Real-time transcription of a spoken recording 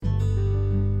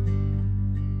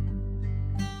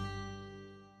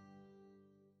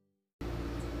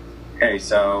Okay,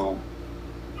 so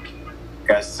I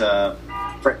guess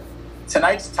for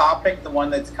tonight's topic, the one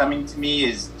that's coming to me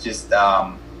is just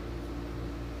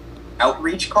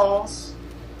outreach calls.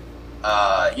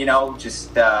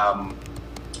 Just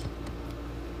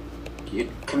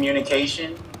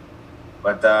communication.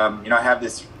 But I have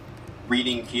this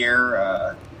reading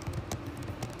here.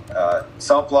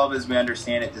 Self-love, as we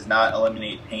understand it, does not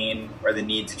eliminate pain or the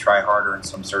need to try harder in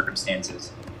some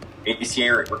circumstances.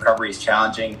 ACA recovery is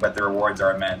challenging, but the rewards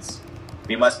are immense.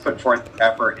 We must put forth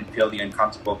effort and feel the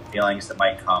uncomfortable feelings that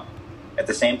might come. At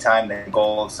the same time, the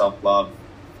goal of self-love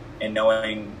and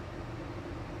knowing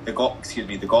the goal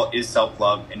is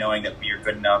self-love and knowing that we are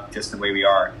good enough just the way we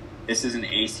are. This is an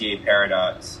ACA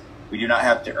paradox. We do not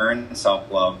have to earn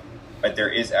self-love, but there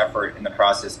is effort in the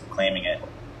process of claiming it.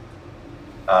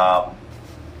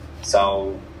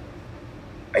 So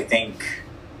I think,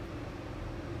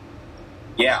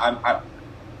 I'm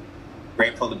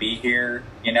grateful to be here.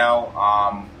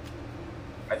 I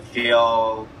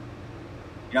feel,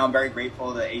 I'm very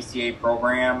grateful to the ACA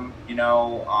program.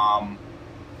 I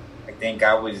think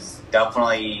I was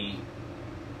definitely,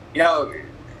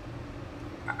 I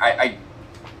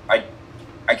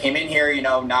came in here,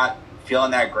 not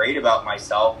feeling that great about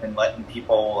myself and letting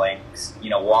people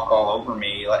walk all over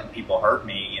me, letting people hurt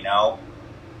me, and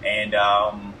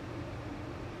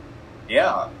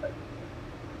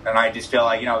and I just feel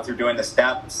like, through doing the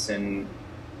steps and,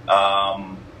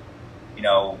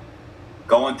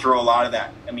 going through a lot of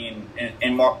that, and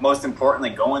most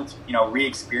importantly,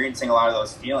 re-experiencing a lot of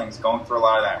those feelings, going through a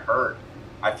lot of that hurt,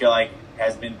 I feel like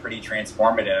has been pretty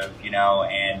transformative, and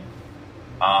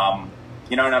I'm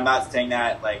not saying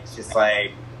that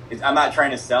I'm not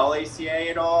trying to sell ACA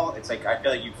at all. It's like, I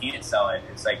feel like you can't sell it.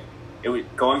 It's like,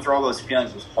 going through all those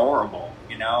feelings was horrible,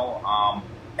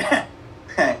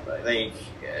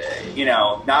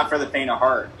 not for the faint of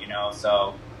heart,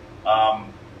 so,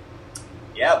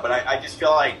 but I just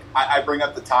feel like I bring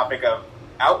up the topic of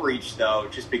outreach though,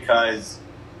 just because,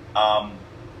 sorry,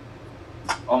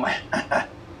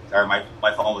 my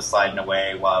phone was sliding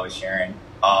away while I was sharing.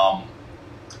 I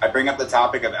bring up the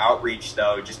topic of outreach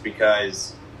though, just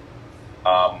because,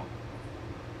 over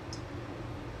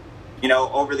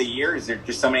the years, there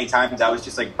just so many times I was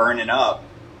just like burning up,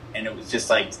 and it was just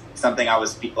like something I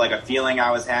was like a feeling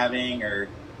I was having, or,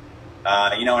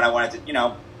 and I wanted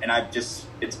to, and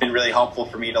it's been really helpful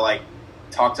for me to like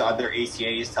talk to other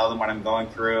ACAs, tell them what I'm going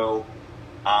through.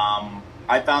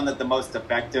 I found that the most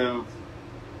effective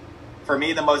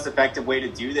way to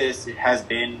do this has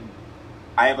been,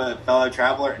 I have a fellow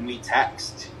traveler and we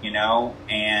text,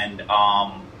 and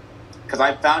because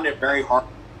I found it very hard to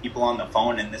get people on the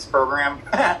phone in this program,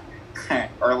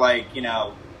 or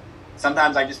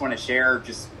sometimes I just want to share,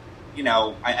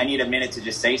 I need a minute to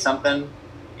just say something,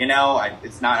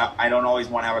 I don't always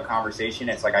want to have a conversation.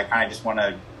 It's like, I kind of just want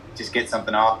to just get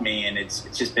something off me. And it's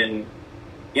just been,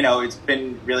 it's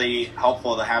been really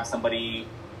helpful to have somebody,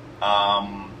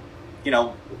 that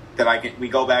we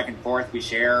go back and forth, we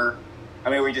share.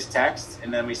 We just text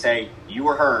and then we say, you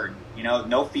were heard,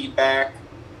 no feedback.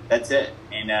 That's it.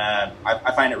 And I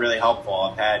find it really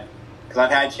helpful. Because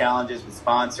I've had challenges with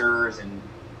sponsors and...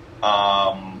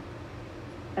 A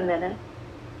minute.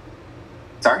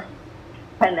 Sorry?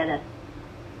 10 minutes.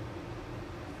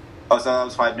 Oh, so that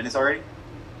was 5 minutes already?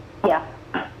 Yeah.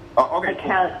 Oh, okay.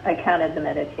 I counted the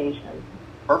meditation.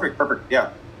 Perfect.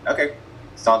 Yeah. Okay.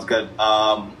 Sounds good.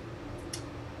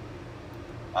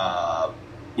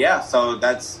 So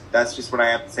that's just what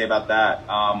I have to say about that.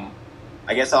 I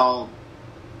guess I'll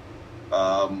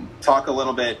talk a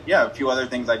little bit, a few other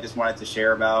things I just wanted to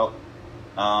share about.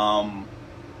 I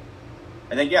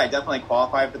think, I definitely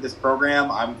qualify for this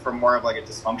program. I'm from more of like a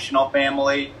dysfunctional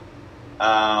family.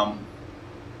 That's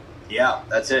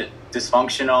it.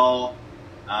 Dysfunctional.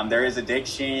 There is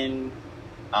addiction.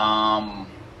 My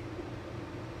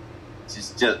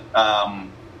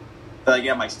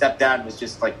stepdad was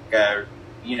just like,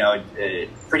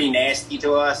 pretty nasty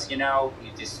to us, he's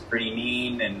just pretty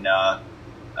mean. And,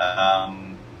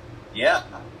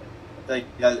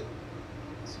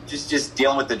 just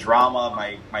dealing with the drama.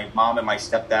 My mom and my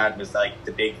stepdad was like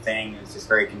the big thing. It was just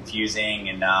very confusing.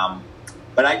 And,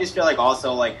 but I just feel like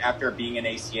also like after being in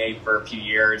ACA for a few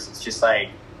years, it's just like,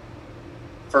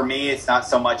 for me, it's not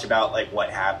so much about like what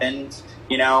happened,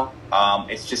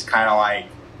 it's just kind of like,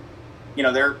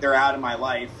 they're out of my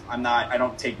life. I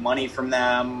don't take money from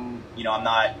them.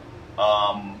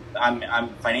 I'm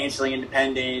financially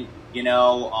independent,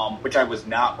 which I was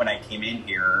not when I came in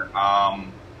here.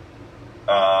 I'm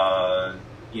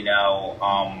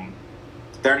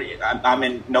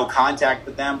in no contact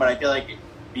with them, but I feel like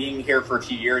being here for a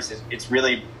few years, it's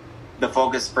really the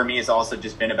focus for me has also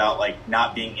just been about like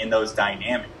not being in those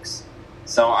dynamics.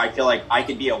 So I feel like I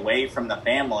could be away from the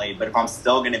family, but if I'm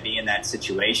still going to be in that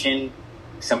situation,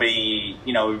 somebody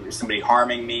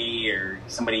harming me or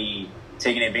somebody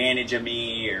taking advantage of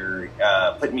me or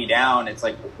putting me down, it's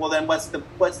like, well, then what's the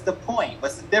point?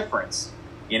 What's the difference?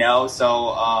 So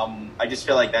I just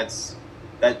feel like that's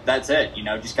it.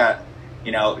 Just got,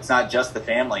 it's not just the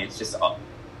family. It's just,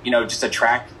 just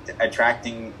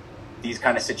attracting these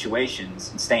kind of situations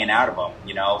and staying out of them,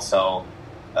 so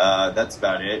that's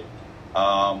about it.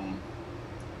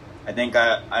 I think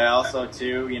I also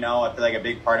too, I feel like a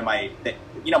big part of my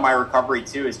recovery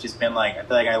too has just been like, I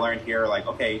feel like I learned here, like,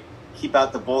 okay, keep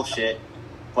out the bullshit,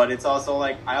 but it's also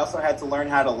like, I also had to learn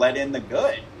how to let in the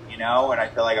good, and I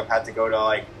feel like I've had to go to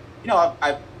like,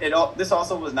 this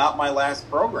also was not my last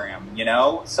program,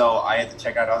 so I had to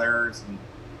check out others and,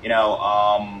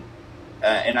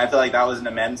 and I feel like that was an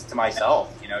amends to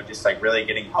myself, just like really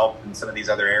getting help in some of these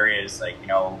other areas, like,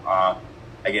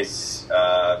 I guess,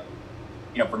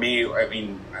 for me, I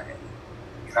mean,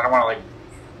 I don't want to like,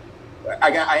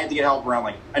 I had to get help around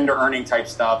like under earning type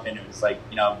stuff. And it was like,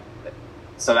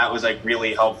 so that was like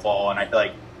really helpful. And I feel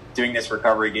like doing this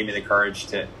recovery gave me the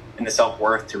courage and the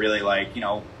self-worth to really like,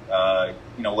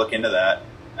 look into that.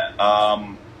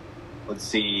 Let's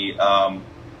see.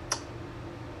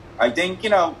 I think,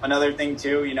 another thing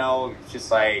too, it's just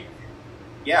like,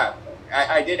 yeah,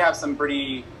 I did have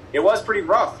it was pretty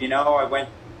rough,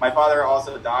 my father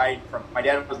also died my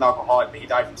dad was an alcoholic, but he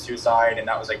died from suicide. And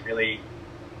that was like really,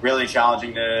 really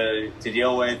challenging to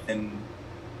deal with. And,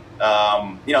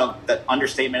 the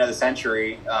understatement of the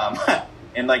century.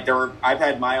 And like I've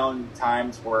had my own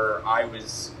times where I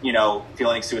was,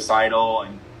 feeling suicidal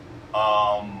and,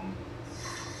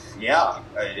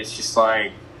 it's just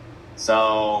like,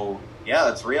 so yeah,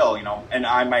 that's real, and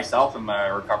I myself am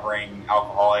a recovering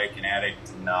alcoholic and addict.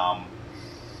 And,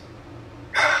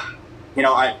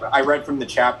 I read from the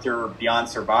chapter Beyond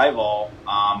Survival,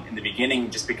 in the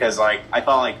beginning, just because like, I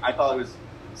felt it was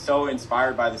so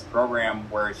inspired by this program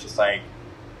where it's just like,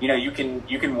 you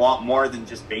can want more than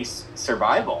just base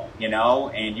survival,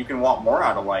 and you can want more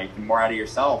out of life and more out of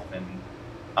yourself. And,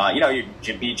 you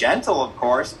should be gentle, of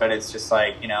course, but it's just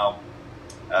like,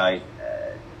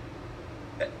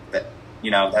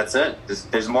 that's it.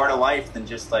 There's more to life than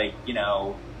just like,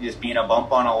 just being a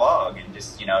bump on a log and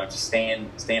just, just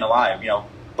staying alive,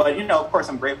 but, of course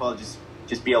I'm grateful to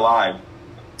just be alive.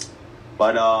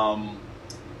 But,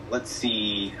 let's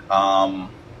see. I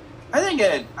think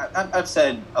I've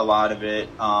said a lot of it.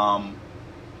 I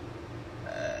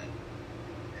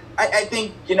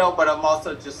think, but I'm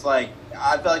also just like,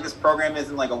 I feel like this program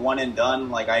isn't like a one and done.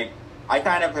 Like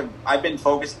I've been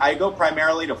focused. I go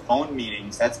primarily to phone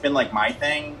meetings. That's been like my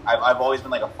thing. I've always been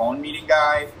like a phone meeting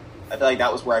guy. I feel like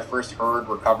that was where I first heard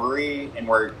recovery and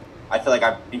where I feel like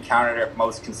I've encountered it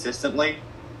most consistently.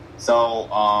 So,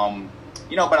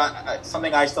 but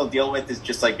something I still deal with is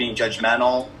just like being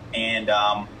judgmental. And,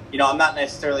 I'm not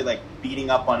necessarily like beating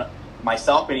up on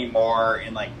myself anymore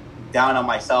and like down on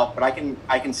myself, but I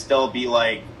can still be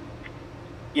like,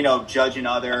 judging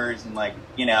others and like,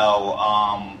 and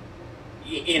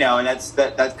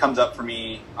that comes up for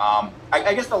me.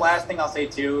 I guess the last thing I'll say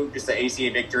too, just the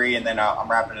ACA victory, and then I'm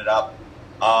wrapping it up.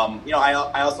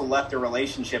 I also left a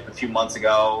relationship a few months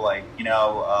ago. Like,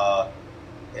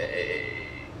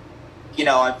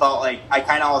 I felt like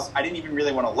I didn't even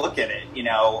really want to look at it.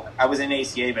 I was in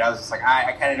ACA, but I was just like,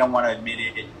 I kind of don't want to admit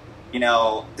it.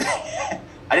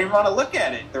 I didn't want to look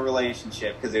at it, the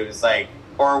relationship, because it was like,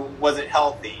 or was it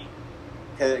healthy?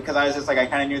 Because I was just like, I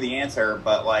kind of knew the answer,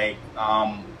 but like,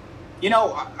 I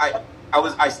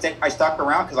stuck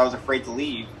around because I was afraid to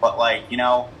leave. But like,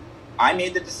 I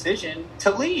made the decision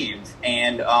to leave,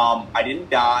 and I didn't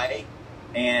die.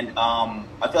 And I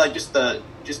feel like just the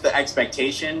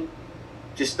expectation,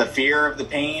 just the fear of the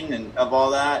pain and of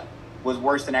all that was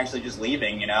worse than actually just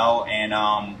leaving,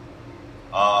 And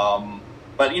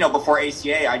but before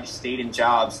ACA, I just stayed in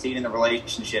jobs, stayed in the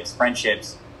relationships,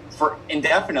 friendships for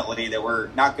indefinitely that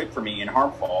were not good for me and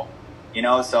harmful,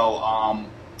 So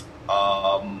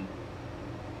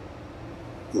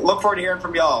look forward to hearing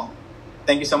from y'all.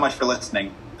 Thank you so much for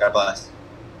listening. God bless.